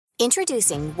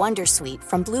Introducing Wondersuite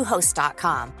from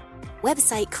Bluehost.com.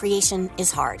 Website creation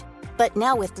is hard, but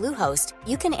now with Bluehost,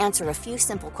 you can answer a few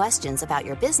simple questions about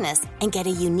your business and get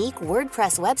a unique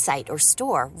WordPress website or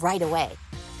store right away.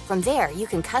 From there, you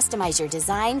can customize your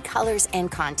design, colors,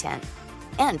 and content.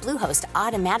 And Bluehost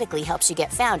automatically helps you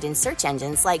get found in search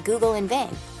engines like Google and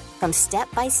Bing. From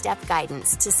step-by-step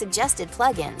guidance to suggested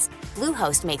plugins,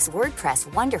 Bluehost makes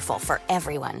WordPress wonderful for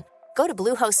everyone. Go to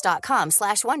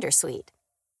bluehost.com/wondersuite.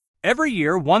 Every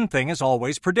year, one thing is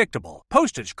always predictable.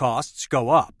 Postage costs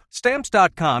go up.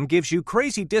 Stamps.com gives you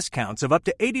crazy discounts of up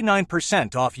to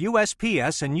 89% off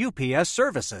USPS and UPS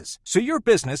services, so your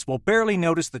business will barely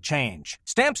notice the change.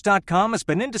 Stamps.com has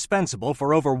been indispensable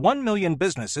for over 1 million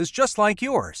businesses just like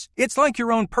yours. It's like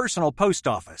your own personal post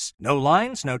office. No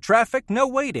lines, no traffic, no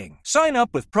waiting. Sign up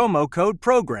with promo code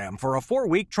PROGRAM for a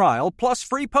 4-week trial plus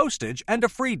free postage and a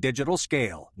free digital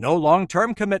scale. No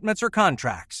long-term commitments or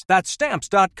contracts. That's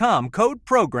Stamps.com, code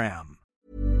PROGRAM.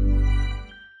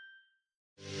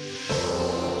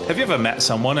 Have you ever met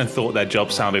someone and thought their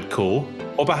job sounded cool?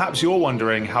 Or perhaps you're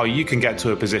wondering how you can get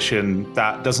to a position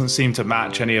that doesn't seem to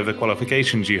match any of the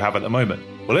qualifications you have at the moment?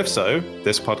 Well, if so,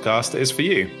 this podcast is for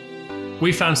you.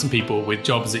 We found some people with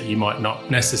jobs that you might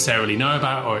not necessarily know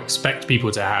about or expect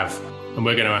people to have, and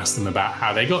we're going to ask them about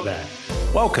how they got there.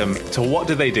 Welcome to What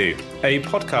Do They Do? A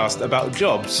podcast about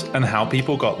jobs and how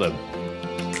people got them.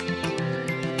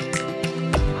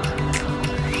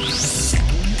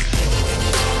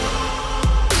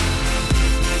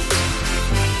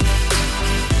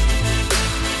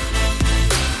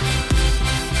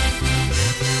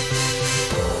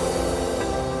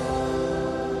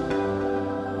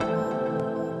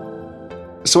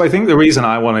 So I think the reason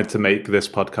I wanted to make this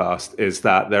podcast is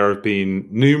that there have been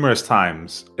numerous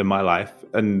times in my life,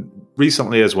 and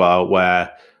recently as well, where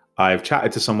I've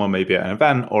chatted to someone maybe at an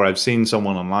event, or I've seen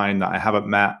someone online that I haven't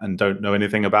met and don't know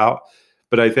anything about.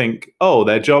 But I think, oh,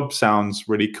 their job sounds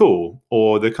really cool,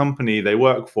 or the company they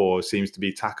work for seems to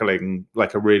be tackling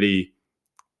like a really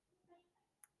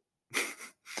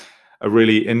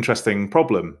interesting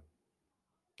problem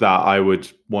that I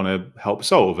would want to help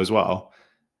solve as well.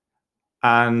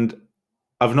 And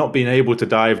I've not been able to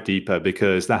dive deeper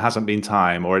because there hasn't been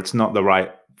time, or it's not the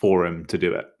right forum to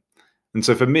do it. And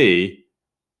so for me,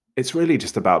 it's really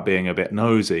just about being a bit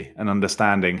nosy and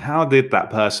understanding, how did that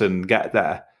person get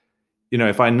there? You know,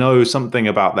 if I know something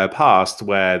about their past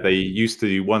where they used to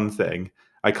do one thing,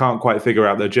 I can't quite figure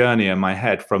out the journey in my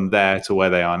head from there to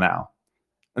where they are now.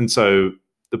 And so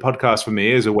the podcast for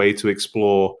me is a way to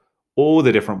explore all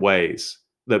the different ways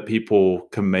that people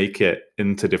can make it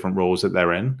into different roles that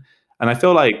they're in. And I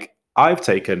feel like I've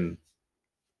taken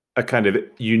a kind of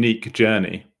unique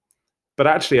journey, but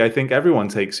actually I think everyone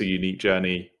takes a unique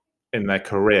journey in their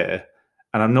career.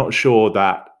 And I'm not sure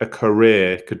that a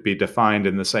career could be defined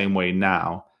in the same way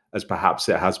now as perhaps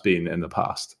it has been in the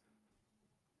past.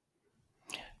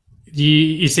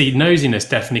 You see, nosiness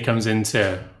definitely comes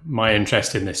into my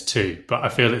interest in this too, but I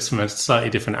feel it's from a slightly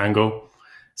different angle.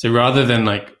 So rather than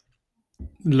like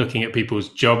looking at people's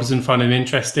jobs and finding them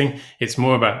interesting, it's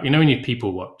more about, when you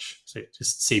people watch, so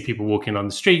just see people walking on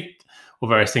the street or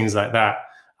various things like that.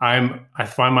 I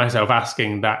find myself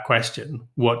asking that question,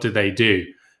 what do they do?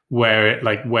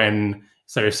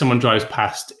 So if someone drives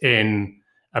past in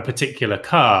a particular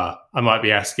car, I might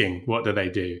be asking, what do they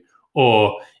do?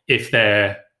 Or if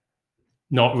they're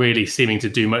not really seeming to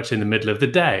do much in the middle of the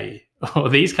day, or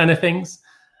these kind of things.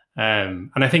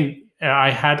 And I think I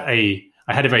had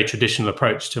a very traditional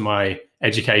approach to my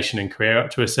education and career up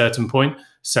to a certain point.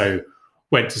 So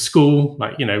went to school,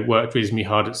 worked reasonably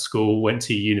hard at school, went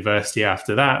to university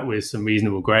after that with some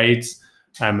reasonable grades,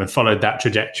 and followed that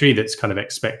trajectory that's kind of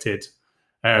expected.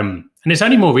 And it's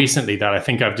only more recently that I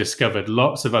think I've discovered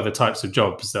lots of other types of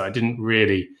jobs that I didn't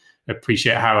really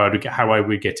appreciate how I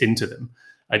would get into them.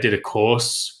 I did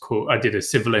a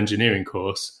civil engineering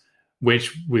course,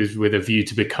 which was with a view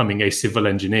to becoming a civil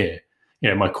engineer.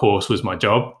 My course was my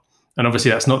job. And obviously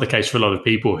that's not the case for a lot of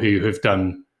people who have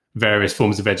done various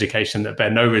forms of education that bear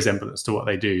no resemblance to what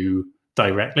they do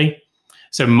directly.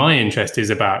 So my interest is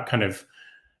about kind of,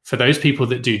 for those people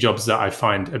that do jobs that I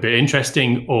find a bit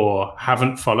interesting or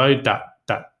haven't followed that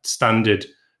standard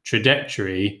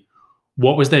trajectory,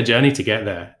 what was their journey to get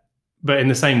there? But in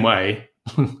the same way,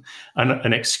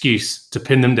 an excuse to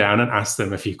pin them down and ask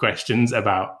them a few questions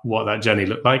about what that journey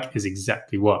looked like is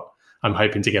exactly what I'm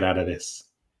hoping to get out of this.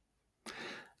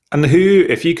 And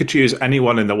if you could choose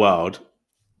anyone in the world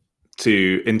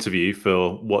to interview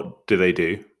for What Do They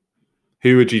Do,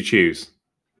 who would you choose?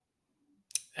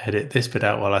 Edit this bit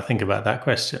out while I think about that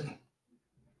question.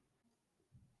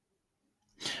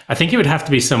 I think it would have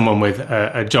to be someone with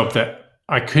a job that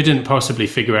I couldn't possibly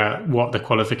figure out what the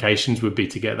qualifications would be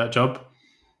to get that job.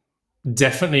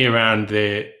 Definitely around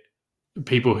the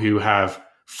people who have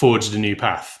forged a new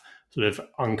path, sort of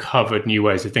uncovered new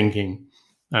ways of thinking.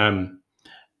 I'm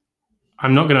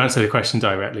not going to answer the question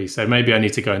directly, so maybe I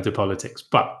need to go into politics,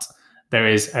 but there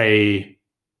is a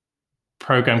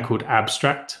program called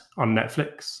Abstract on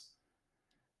Netflix,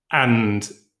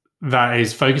 and that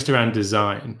is focused around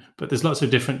design, but there's lots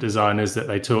of different designers that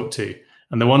they talk to.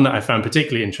 And the one that I found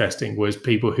particularly interesting was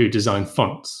people who design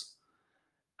fonts,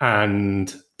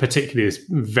 and particularly this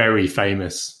very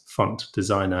famous font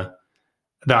designer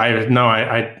that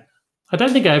I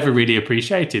don't think I ever really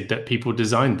appreciated that people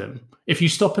designed them. If you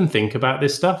stop and think about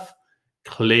this stuff,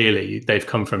 clearly they've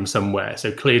come from somewhere.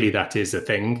 So clearly that is a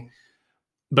thing,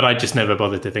 but I just never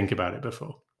bothered to think about it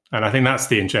before. And I think that's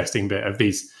the interesting bit of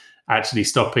these, actually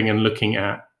stopping and looking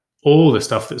at all the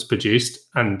stuff that's produced,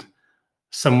 and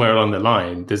somewhere along the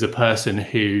line, there's a person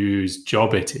whose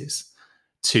job it is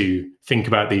to think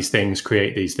about these things,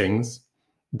 create these things.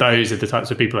 Those are the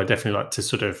types of people I definitely like to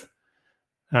sort of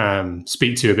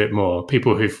speak to a bit more.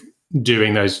 People who've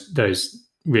doing those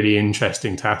really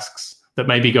interesting tasks that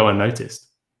maybe go unnoticed.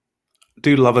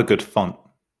 Do love a good font.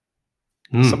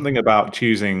 Something about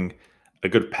choosing a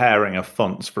good pairing of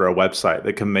fonts for a website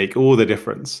that can make all the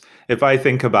difference. If I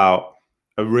think about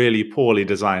a really poorly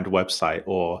designed website,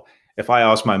 or if I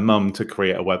ask my mum to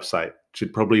create a website,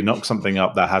 she'd probably knock something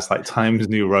up that has like Times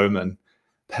New Roman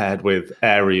paired with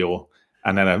Arial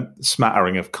and then a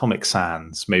smattering of Comic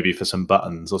Sans, maybe for some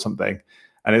buttons or something.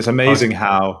 And it's amazing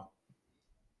how...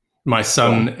 My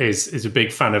son is a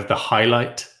big fan of the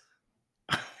highlight.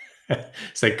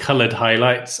 So coloured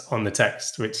highlights on the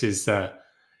text, which is...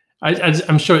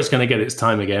 I'm sure it's going to get its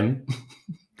time again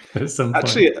at some point.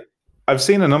 Actually, I've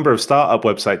seen a number of startup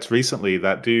websites recently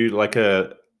that do like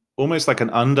almost like an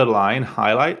underline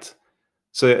highlight.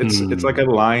 So it's like a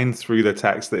line through the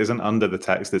text that isn't under the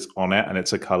text, it's on it, and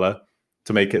it's a color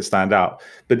to make it stand out.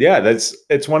 But yeah,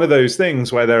 it's one of those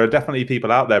things where there are definitely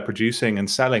people out there producing and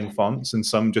selling fonts, and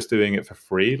some just doing it for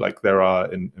free, like there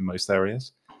are in most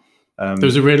areas.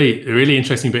 There's a really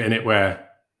interesting bit in it where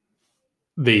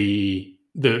the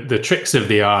tricks of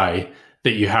the eye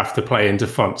that you have to play into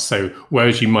fonts. So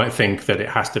whereas you might think that it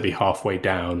has to be halfway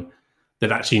down,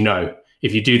 that actually no,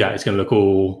 if you do that, it's going to look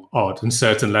all odd. And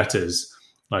certain letters,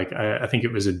 like I think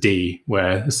it was a D,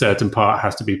 where a certain part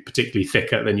has to be particularly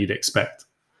thicker than you'd expect.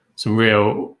 Some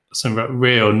real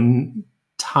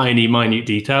tiny, minute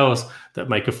details that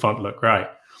make a font look right.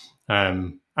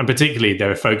 And particularly they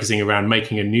were focusing around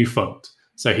making a new font.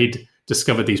 So he'd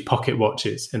discovered these pocket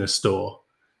watches in a store,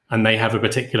 and they have a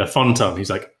particular font on. He's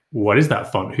like, what is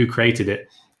that font? Who created it?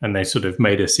 And they sort of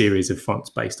made a series of fonts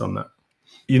based on that.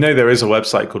 You know, there is a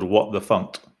website called What the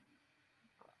Font.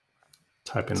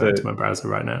 Typing that into my browser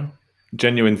right now.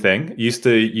 Genuine thing. Used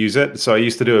to use it. So I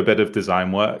used to do a bit of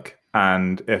design work.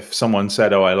 And if someone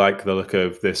said, oh, I like the look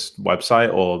of this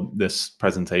website or this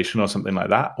presentation or something like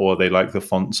that, or they like the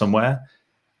font somewhere,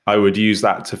 I would use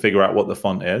that to figure out what the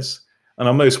font is. And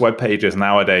on most web pages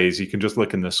nowadays, you can just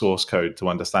look in the source code to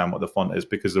understand what the font is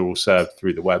because they're all served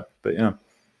through the web. But yeah,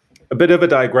 a bit of a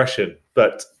digression,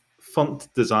 but font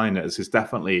designers is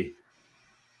definitely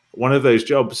one of those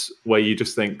jobs where you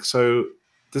just think, so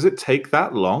does it take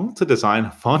that long to design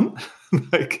a font?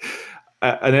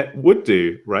 And it would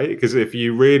do, right? Because if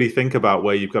you really think about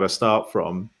where you've got to start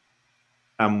from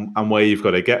and where you've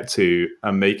got to get to,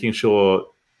 and making sure,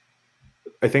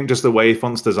 I think just the way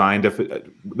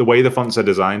the way the fonts are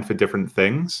designed for different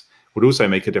things would also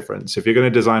make a difference. If you're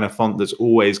going to design a font that's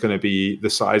always going to be the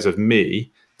size of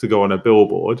me to go on a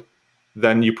billboard,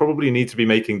 then you probably need to be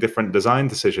making different design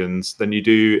decisions than you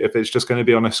do if it's just going to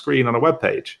be on a screen on a web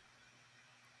page.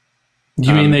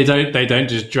 You mean they don't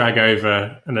just drag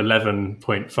over an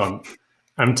 11-point font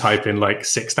and type in like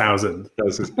 6,000?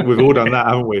 We've all done that,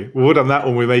 haven't we? We've all done that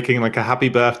when we're making like a happy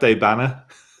birthday banner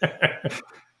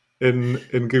in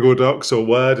Google Docs or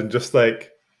Word, and just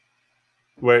like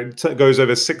where it goes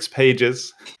over 6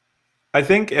 pages. I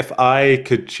think if I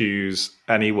could choose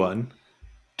anyone,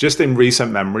 just in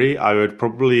recent memory, I would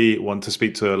probably want to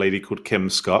speak to a lady called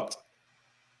Kim Scott.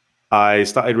 I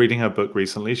started reading her book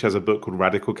recently. She has a book called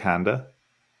Radical Candor,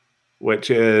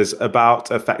 which is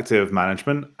about effective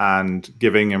management and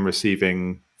giving and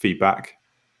receiving feedback.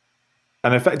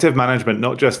 And effective management,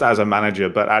 not just as a manager,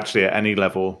 but actually at any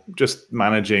level, just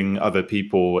managing other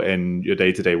people in your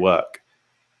day-to-day work.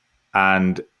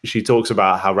 And she talks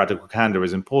about how radical candor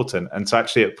is important. And so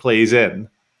actually it plays in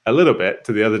a little bit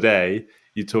to the other day,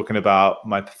 you're talking about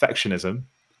my perfectionism.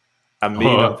 And me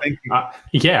not thinking.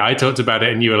 Yeah, I talked about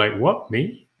it and you were like, what,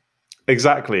 me?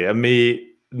 Exactly. And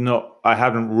I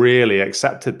hadn't really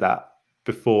accepted that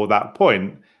before that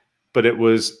point, but that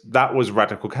was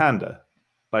radical candor.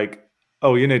 Like,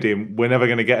 oh, Nadeem, we're never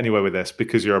going to get anywhere with this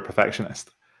because you're a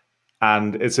perfectionist.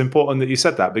 And it's important that you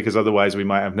said that, because otherwise we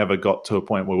might have never got to a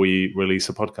point where we release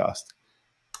a podcast.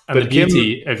 And the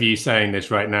beauty of you saying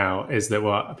this right now is that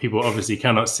what people obviously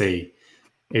cannot see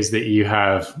is that you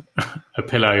have a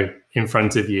pillow in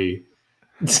front of you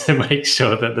to make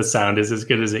sure that the sound is as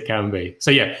good as it can be. So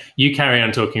yeah, you carry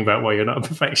on talking about why you're not a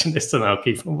perfectionist, and I'll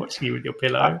keep on watching you with your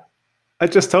pillow. I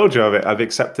just told you I've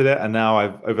accepted it, and now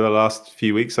over the last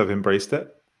few weeks I've embraced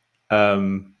it,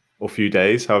 or few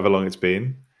days, however long it's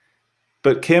been.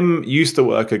 But Kim used to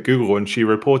work at Google, and she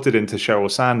reported into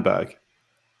Sheryl Sandberg,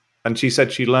 and she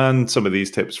said she learned some of these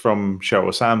tips from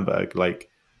Sheryl Sandberg. Like,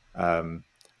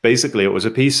 basically, it was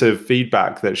a piece of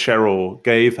feedback that Sheryl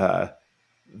gave her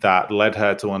that led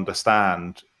her to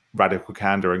understand radical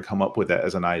candor and come up with it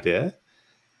as an idea.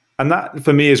 And that,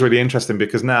 for me, is really interesting,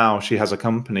 because now she has a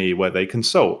company where they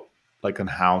consult, like, on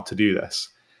how to do this.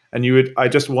 And I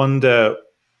just wonder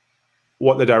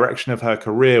what the direction of her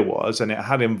career was, and it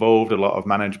had involved a lot of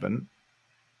management.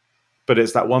 But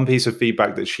it's that one piece of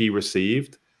feedback that she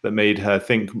received that made her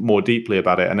think more deeply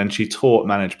about it. And then she taught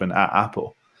management at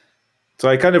Apple. So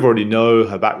I kind of already know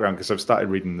her background because I've started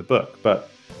reading the book. But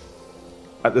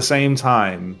at the same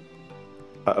time,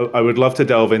 I would love to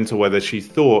delve into whether she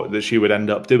thought that she would end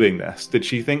up doing this. Did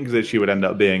she think that she would end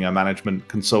up being a management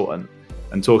consultant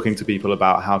and talking to people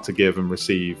about how to give and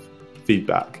receive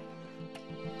feedback?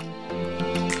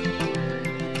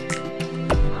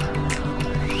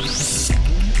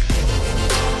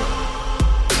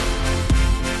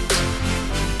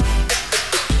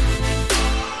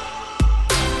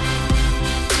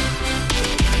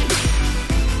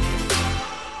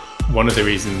 One of the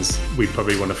reasons we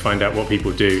probably want to find out what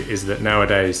people do is that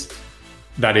nowadays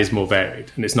that is more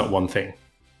varied, and it's not one thing.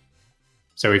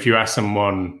 So if you ask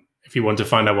someone, if you want to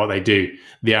find out what they do,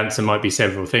 the answer might be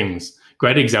several things.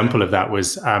 Great example of that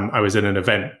was I was at an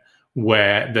event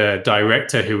where the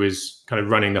director who was kind of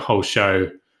running the whole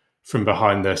show from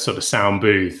behind the sort of sound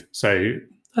booth, so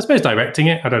I suppose directing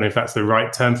it, I don't know if that's the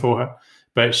right term for her,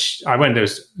 but I went to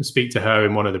speak to her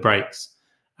in one of the breaks,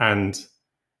 and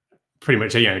pretty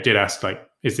much, did ask, like,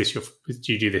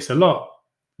 do you do this a lot?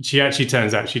 She actually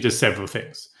turns out she does several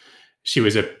things. She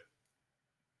was a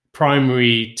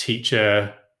primary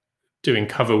teacher doing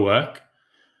cover work.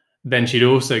 Then she'd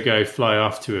also go fly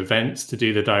off to events to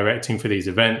do the directing for these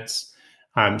events.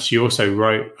 She also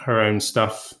wrote her own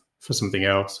stuff for something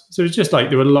else. So it's just like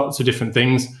there were lots of different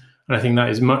things. And I think that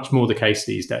is much more the case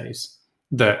these days,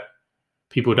 that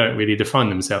people don't really define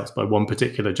themselves by one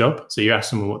particular job. So you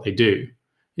ask someone what they do,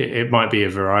 it might be a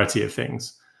variety of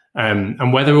things.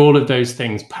 And whether all of those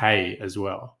things pay as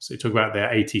well. So talk about their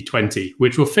 80-20,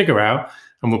 which we'll figure out,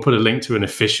 and we'll put a link to an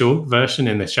official version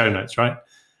in the show notes, right?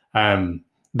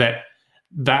 That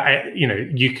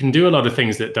you can do a lot of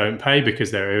things that don't pay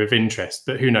because they're of interest,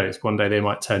 but who knows, one day they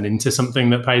might turn into something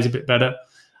that pays a bit better.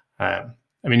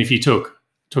 If you talk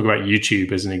about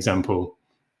YouTube as an example,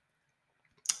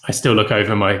 I still look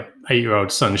over my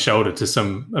 8-year-old son's shoulder to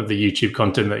some of the YouTube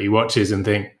content that he watches and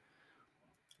think,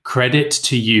 credit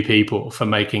to you people for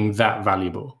making that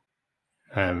valuable.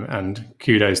 And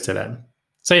kudos to them.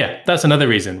 So yeah, that's another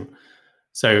reason.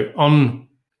 So on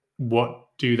what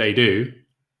do they do,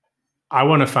 I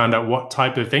want to find out what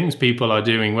type of things people are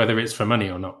doing, whether it's for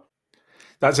money or not.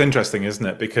 That's interesting, isn't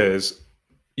it? Because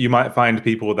you might find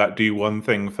people that do one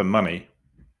thing for money,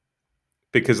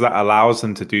 because that allows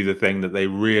them to do the thing that they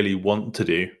really want to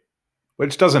do,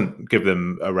 which doesn't give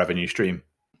them a revenue stream.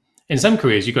 In some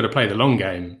careers, you've got to play the long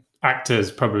game.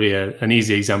 Actors probably an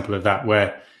easy example of that,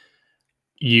 where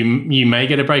you may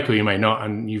get a break or you may not,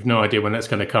 and you've no idea when that's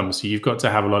going to come. So you've got to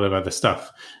have a lot of other stuff.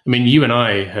 I mean, you and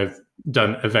I have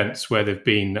done events where there've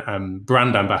been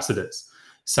brand ambassadors.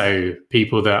 So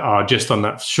people that are just on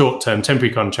that short-term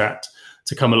temporary contract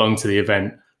to come along to the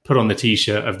event, put on the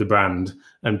T-shirt of the brand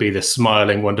and be the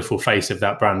smiling, wonderful face of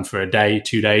that brand for a day,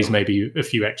 2 days, maybe a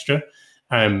few extra.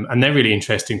 And they're really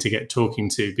interesting to get talking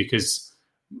to, because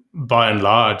by and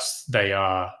large, they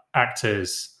are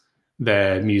actors,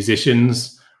 they're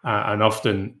musicians, and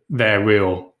often their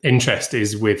real interest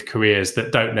is with careers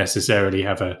that don't necessarily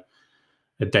have a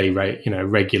day rate,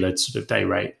 regular sort of day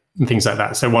rate and things like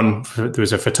that. So there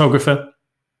was a photographer,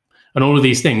 and all of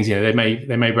these things, they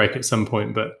may break at some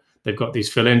point, but they've got these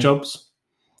fill-in jobs.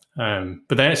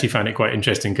 But they actually found it quite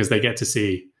interesting because they get to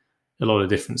see a lot of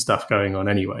different stuff going on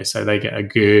anyway. So they get a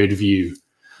good view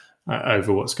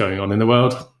over what's going on in the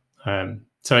world.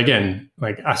 So again,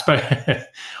 like I suppose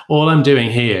all I'm doing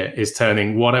here is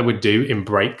turning what I would do in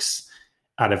breaks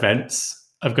at events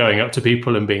of going up to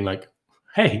people and being like,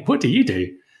 hey, what do you do?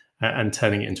 And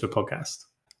turning it into a podcast.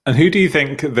 And who do you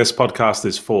think this podcast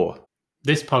is for?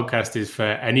 This podcast is for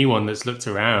anyone that's looked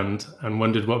around and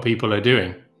wondered what people are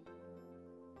doing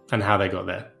and how they got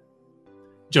there.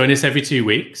 Join us every 2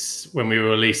 weeks when we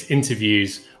release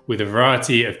interviews with a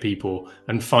variety of people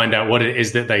and find out what it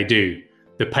is that they do,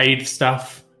 the paid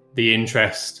stuff, the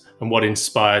interest, and what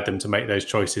inspired them to make those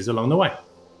choices along the way.